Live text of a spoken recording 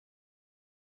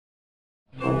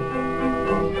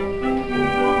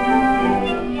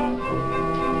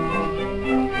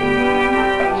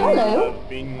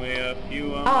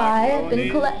been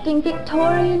collecting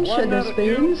Victorian sugar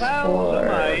spoons for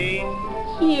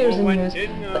years and years,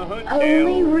 but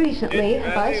only recently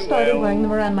have I started wearing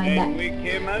them around my neck,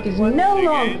 because no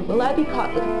longer will I be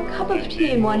caught with a cup of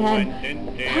tea in one hand,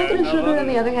 a packet of sugar in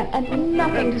the other hand, and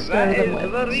nothing to stir them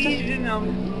with.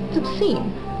 It's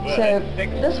obscene. So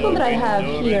this one that I have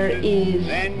here is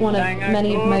one of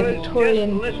many of my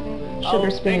Victorian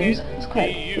sugar spoons. It's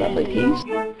quite a lovely piece.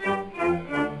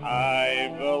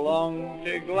 I belong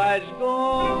to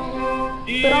Glasgow.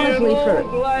 But honestly, for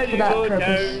that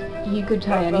purpose, you could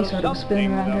tie any sort of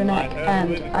spoon around your neck,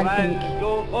 and I think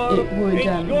it would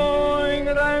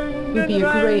be a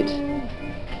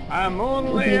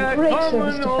great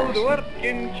service to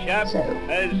fashion. So,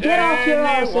 get off your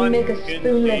ass and make a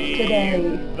spoonlet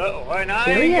today. But when I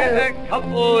get a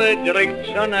couple of drinks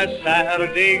on a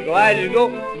Saturday, Glasgow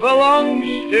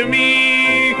belongs to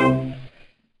me.